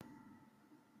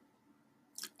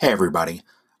Hey everybody,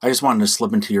 I just wanted to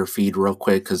slip into your feed real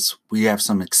quick because we have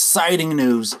some exciting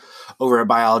news over at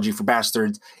Biology for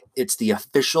Bastards. It's the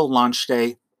official launch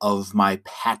day of my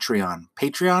Patreon.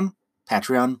 Patreon? I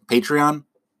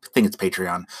think it's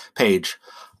Patreon page.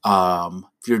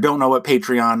 If you don't know what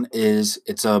Patreon is,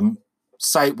 it's a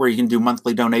site where you can do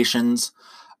monthly donations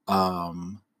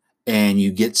and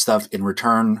you get stuff in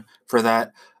return for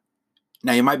that.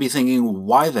 Now you might be thinking,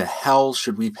 why the hell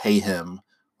should we pay him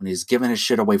when he's giving his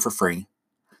shit away for free?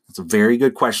 That's a very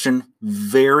good question.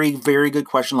 Very, very good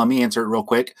question. Let me answer it real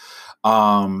quick.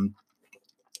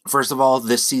 First of all,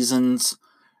 this season's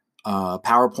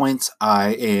PowerPoints,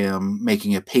 I am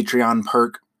making a Patreon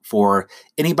perk for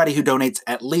anybody who donates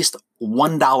at least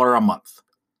 $1 a month.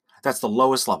 That's the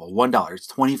lowest level, $1. It's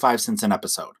 25 cents an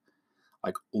episode.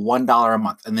 Like $1 a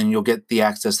month. And then you'll get the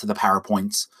access to the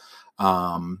PowerPoints.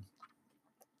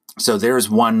 So there's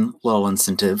one little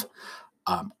incentive.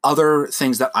 Other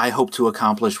things that I hope to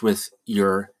accomplish with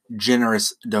your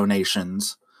generous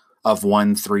donations of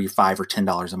 $1, $3, $5, or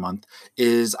 $10 a month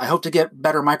is I hope to get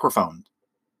better microphone.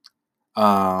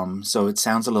 So it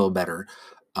sounds a little better.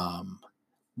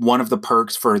 One of the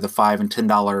perks for the $5 and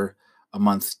 $10 a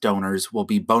month donors will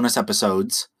be bonus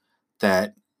episodes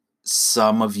that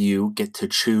some of you get to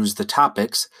choose the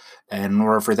topics. And in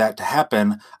order for that to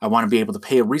happen, I want to be able to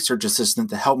pay a research assistant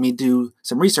to help me do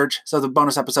some research so the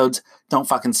bonus episodes don't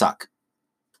fucking suck.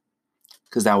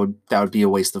 Because that would be a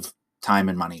waste of time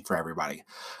and money for everybody.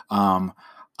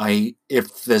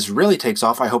 If this really takes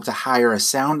off, I hope to hire a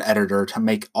sound editor to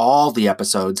make all the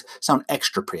episodes sound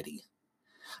extra pretty.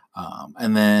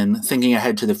 And then thinking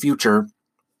ahead to the future,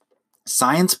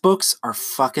 science books are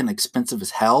fucking expensive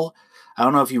as hell. I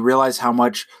don't know if you realize how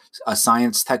much a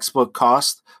science textbook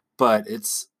costs, but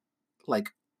it's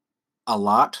like a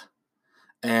lot.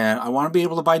 And I want to be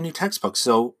able to buy new textbooks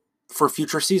so for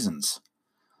future seasons.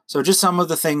 So just some of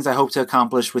the things I hope to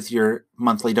accomplish with your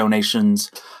monthly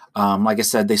donations. Like I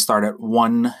said, they start at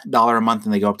 $1 a month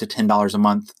and they go up to $10 a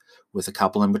month with a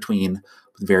couple in between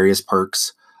with various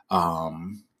perks.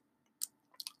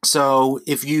 So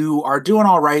if you are doing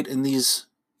all right in these,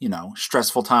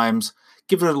 stressful times,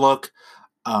 give it a look.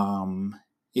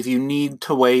 If you need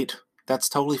to wait, that's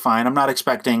totally fine. I'm not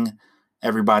expecting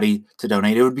everybody to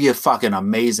donate. It would be a fucking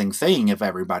amazing thing if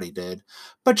everybody did.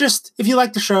 But just, if you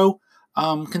like the show,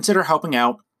 consider helping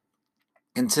out.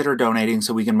 Consider donating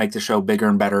so we can make the show bigger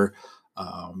and better.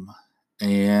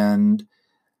 And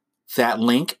that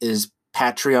link is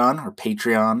Patreon or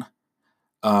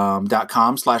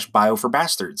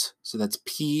patreon.com/bioforbastards. So that's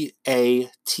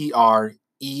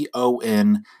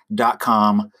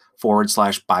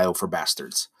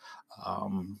patreon.com/bioforbastards.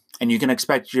 And you can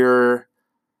expect your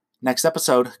next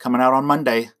episode coming out on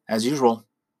Monday, as usual.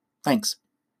 Thanks.